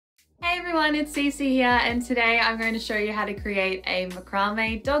Hey everyone, it's Cece here, and today I'm going to show you how to create a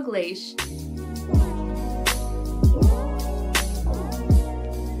macrame dog leash.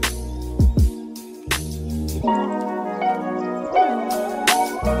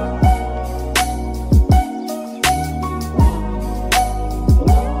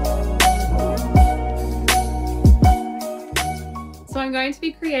 So I'm going to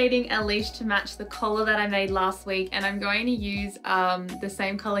be creating a leash to match the collar that I made last week, and I'm going to use the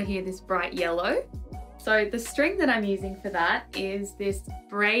same color here, this bright yellow. So the string that I'm using for that is this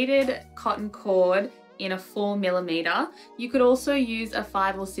braided cotton cord in a 4mm. You could also use a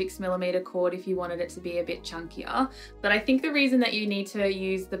 5 or 6mm cord if you wanted it to be a bit chunkier. But I think the reason that you need to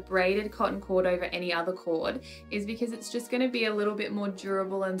use the braided cotton cord over any other cord is because it's just going to be a little bit more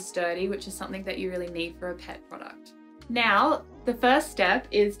durable and sturdy, which is something that you really need for a pet product. Now, the first step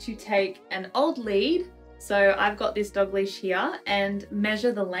is to take an old lead. So I've got this dog leash here, and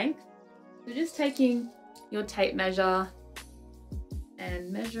measure the length. So just taking your tape measure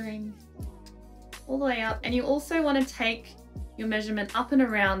and measuring all the way up. And you also want to take your measurement up and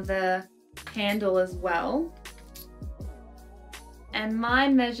around the handle as well. And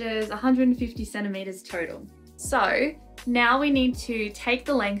mine measures 150 centimeters total. So now we need to take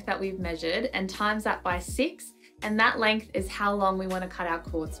the length that we've measured and times that by 6. And that length is how long we want to cut our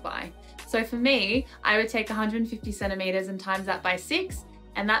cords by. So for me, I would take 150 centimeters and times that by 6,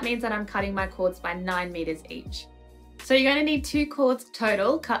 and that means that I'm cutting my cords by 9 meters each. So you're going to need 2 cords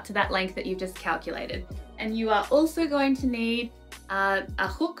total cut to that length that you've just calculated. And you are also going to need a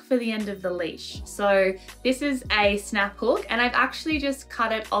hook for the end of the leash. So this is a snap hook, and I've actually just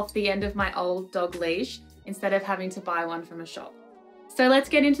cut it off the end of my old dog leash instead of having to buy one from a shop. So let's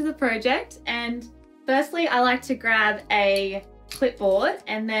get into the project. And firstly, I like to grab a clipboard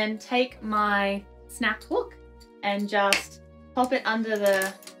and then take my snap hook and just pop it under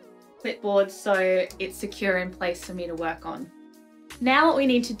the clipboard so it's secure in place for me to work on. Now what we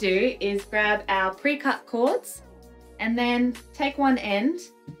need to do is grab our pre-cut cords and then take one end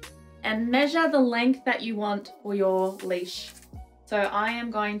and measure the length that you want for your leash. So I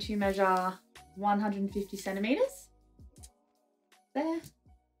am going to measure 150 centimeters there.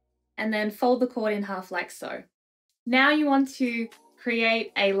 And then fold the cord in half like so. Now you want to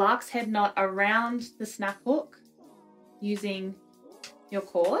create a lark's head knot around the snap hook using your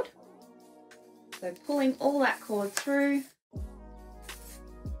cord. So pulling all that cord through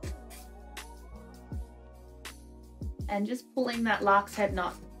and just pulling that lark's head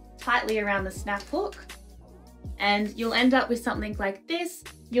knot tightly around the snap hook, and you'll end up with something like this.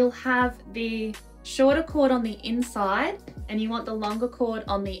 You'll have the shorter cord on the inside and you want the longer cord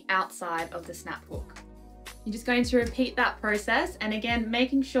on the outside of the snap hook. You're just going to repeat that process, and again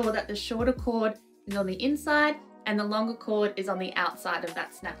making sure that the shorter cord is on the inside and the longer cord is on the outside of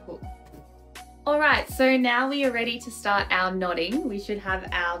that snap hook. Alright, so now we are ready to start our knotting. We should have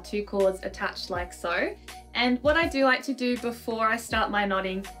our 2 cords attached like so. And what I do like to do before I start my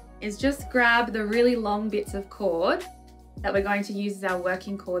knotting is just grab the really long bits of cord that we're going to use as our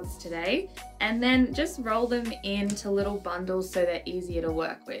working cords today, and then just roll them into little bundles so they're easier to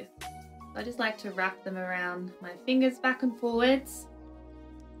work with. I just like to wrap them around my fingers back and forwards.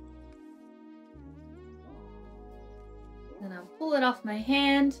 Then I'll pull it off my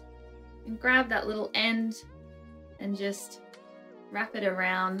hand and grab that little end and just wrap it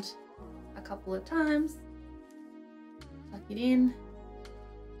around a couple of times. Tuck it in.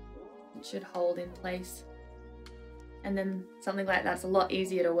 It should hold in place. And then something like that's a lot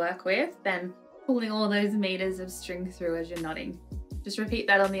easier to work with than pulling all those meters of string through as you're knotting. Just repeat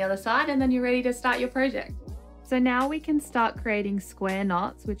that on the other side and then you're ready to start your project. So now we can start creating square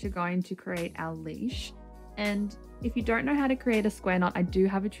knots, which are going to create our leash. And if you don't know how to create a square knot, I do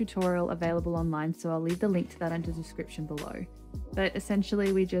have a tutorial available online, so I'll leave the link to that in the description below. But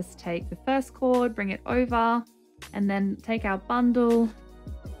essentially we just take the first cord, bring it over, and then take our bundle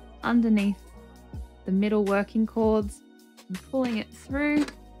underneath the middle working cords and pulling it through.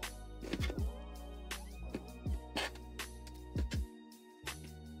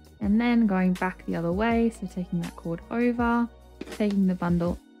 And then going back the other way, so taking that cord over, taking the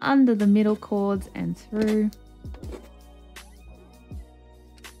bundle under the middle cords and through.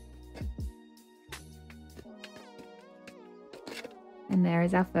 And there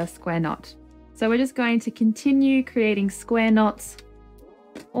is our first square knot. So we're just going to continue creating square knots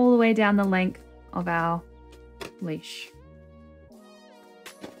all the way down the length of our leash.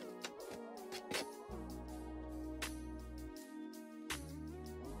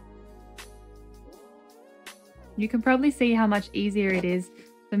 You can probably see how much easier it is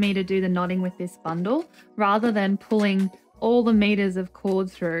for me to do the knotting with this bundle rather than pulling all the meters of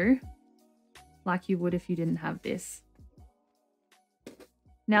cord through like you would if you didn't have this.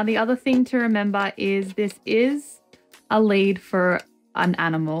 Now, the other thing to remember is this is a lead for an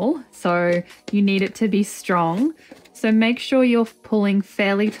animal, so you need it to be strong. So make sure you're pulling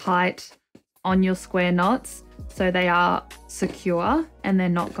fairly tight on your square knots so they are secure and they're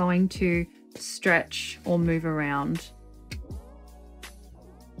not going to stretch or move around.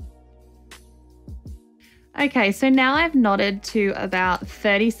 Okay, so now I've knotted to about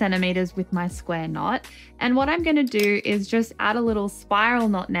 30 centimeters with my square knot. And what I'm going to do is just add a little spiral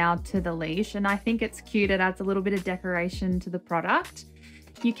knot now to the leash. And I think it's cute. It adds a little bit of decoration to the product.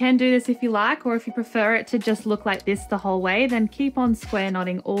 You can do this if you like, or if you prefer it to just look like this the whole way, then keep on square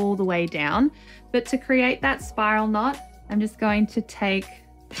knotting all the way down. But to create that spiral knot, I'm just going to take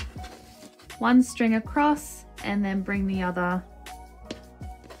one string across and then bring the other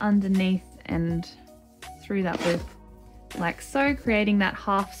underneath and through that loop like so, creating that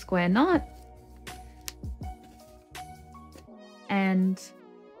half square knot. And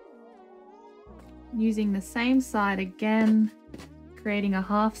using the same side again, creating a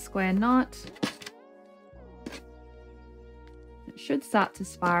half square knot. It should start to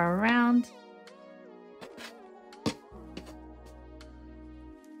spiral around.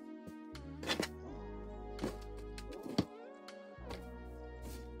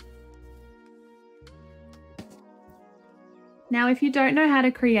 Now, if you don't know how to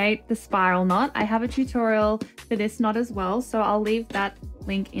create the spiral knot, I have a tutorial for this knot as well, so I'll leave that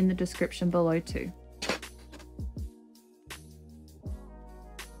link in the description below too.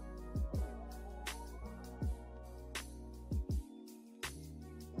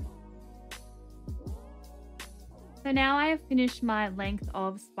 So now I have finished my length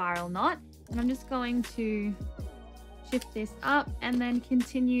of spiral knot, and I'm just going to shift this up and then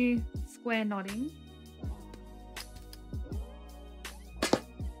continue square knotting.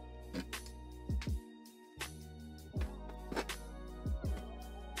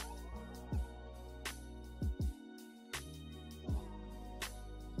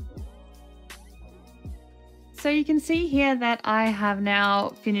 So you can see here that I have now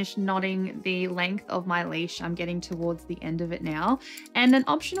finished knotting the length of my leash. I'm getting towards the end of it now. And an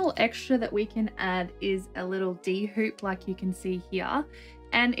optional extra that we can add is a little D hoop like you can see here.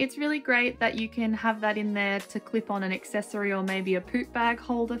 And it's really great that you can have that in there to clip on an accessory or maybe a poop bag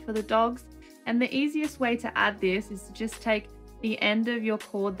holder for the dogs. And the easiest way to add this is to just take the end of your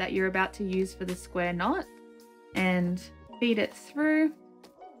cord that you're about to use for the square knot and feed it through.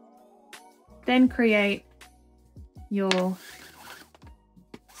 Then create your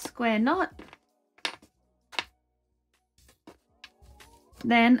square knot.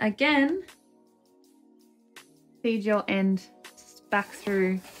 Then again, feed your end back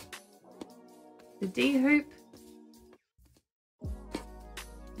through the D hoop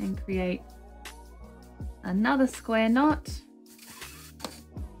and create another square knot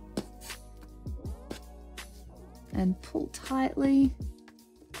and pull tightly.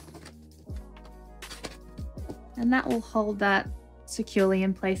 And that will hold that securely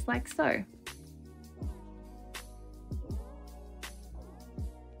in place like so.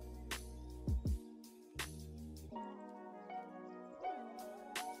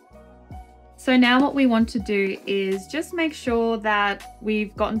 So now what we want to do is just make sure that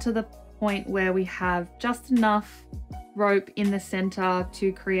we've gotten to the point where we have just enough rope in the center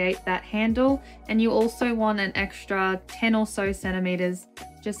to create that handle, and you also want an extra 10 or so centimeters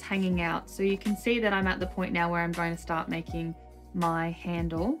just hanging out. So you can see that I'm at the point now where I'm going to start making my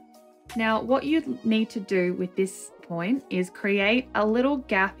handle. Now what you need to do with this point is create a little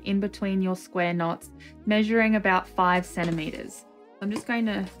gap in between your square knots, measuring about 5 centimeters. I'm just going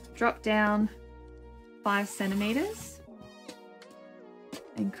to drop down 5 centimeters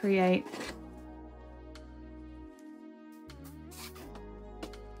and create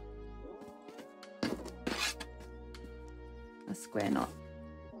a square knot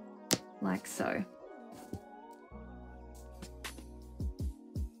like so.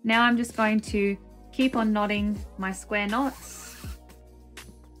 Now I'm just going to keep on knotting my square knots.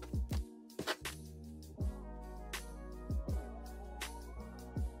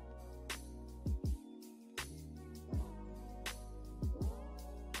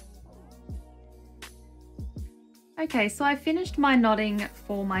 Okay, so I finished my knotting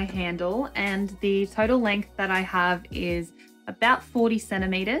for my handle, and the total length that I have is about 40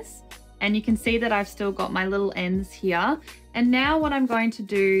 centimeters. And you can see that I've still got my little ends here. And now what I'm going to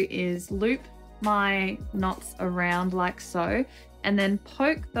do is loop my knots around like so, and then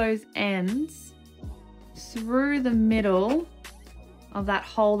poke those ends through the middle of that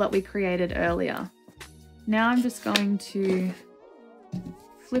hole that we created earlier. Now I'm just going to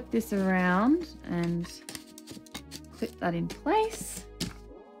flip this around and clip that in place.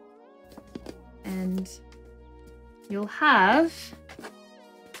 And you'll have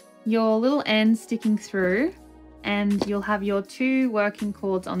your little end sticking through, and you'll have your 2 working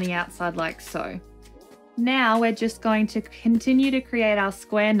cords on the outside like so. Now we're just going to continue to create our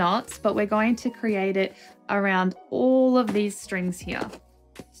square knots, but we're going to create it around all of these strings here.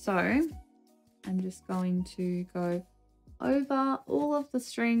 So I'm just going to go over all of the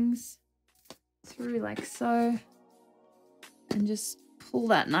strings through like so, and just pull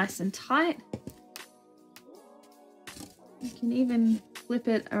that nice and tight. You can even flip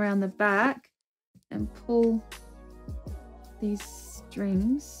it around the back and pull these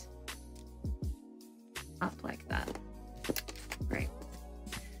strings up like that. Great.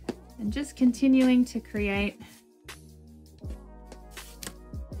 And just continuing to create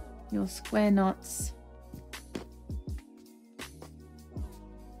your square knots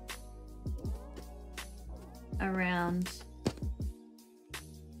around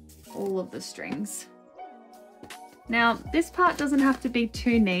all of the strings. Now, this part doesn't have to be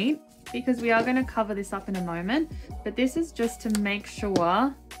too neat because we are going to cover this up in a moment, but this is just to make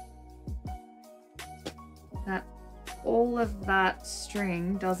sure that all of that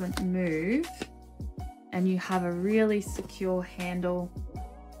string doesn't move and you have a really secure handle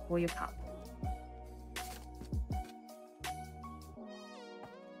for your pup.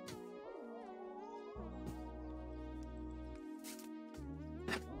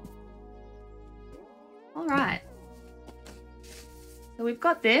 All right. So we've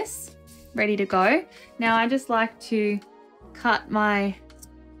got this ready to go. Now I just like to cut my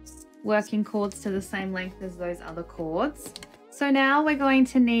working cords to the same length as those other cords. So now we're going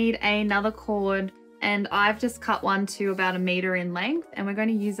to need another cord, and I've just cut one to about 1 meter in length, and we're going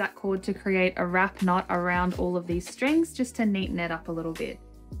to use that cord to create a wrap knot around all of these strings just to neaten it up a little bit.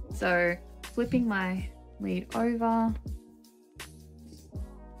 So flipping my lead over,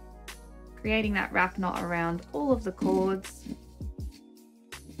 creating that wrap knot around all of the cords.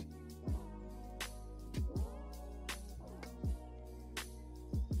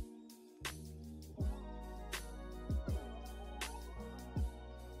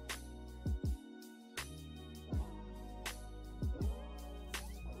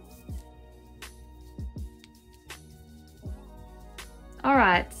 All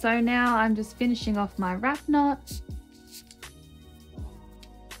right, so now I'm just finishing off my wrap knot,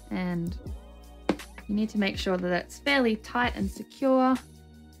 and you need to make sure that it's fairly tight and secure.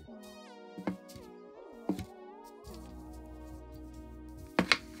 Cut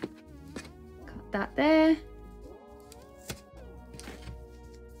that there.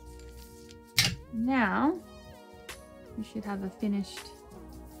 Now you should have a finished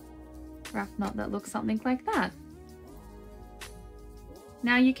wrap knot that looks something like that.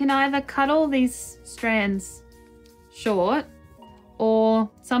 Now you can either cut all these strands short,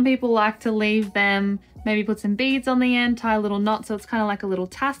 or some people like to leave them, maybe put some beads on the end, tie a little knot so it's kind of like a little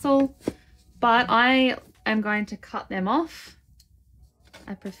tassel, but I am going to cut them off.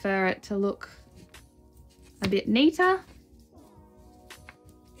 I prefer it to look a bit neater.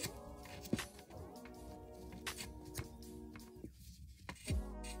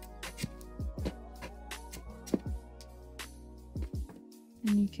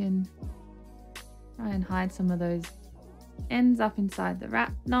 And you can try and hide some of those ends up inside the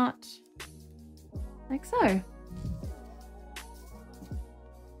wrap knot, like so.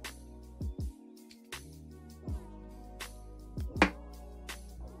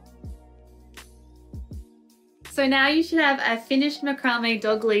 So now you should have a finished macrame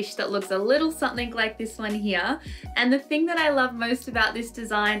dog leash that looks a little something like this one here. And the thing that I love most about this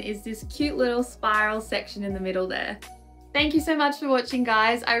design is this cute little spiral section in the middle there. Thank you so much for watching,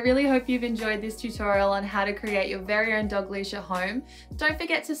 guys. I really hope you've enjoyed this tutorial on how to create your very own dog leash at home. Don't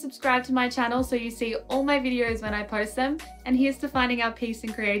forget to subscribe to my channel so you see all my videos when I post them. And here's to finding our peace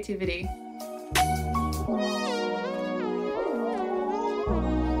and creativity.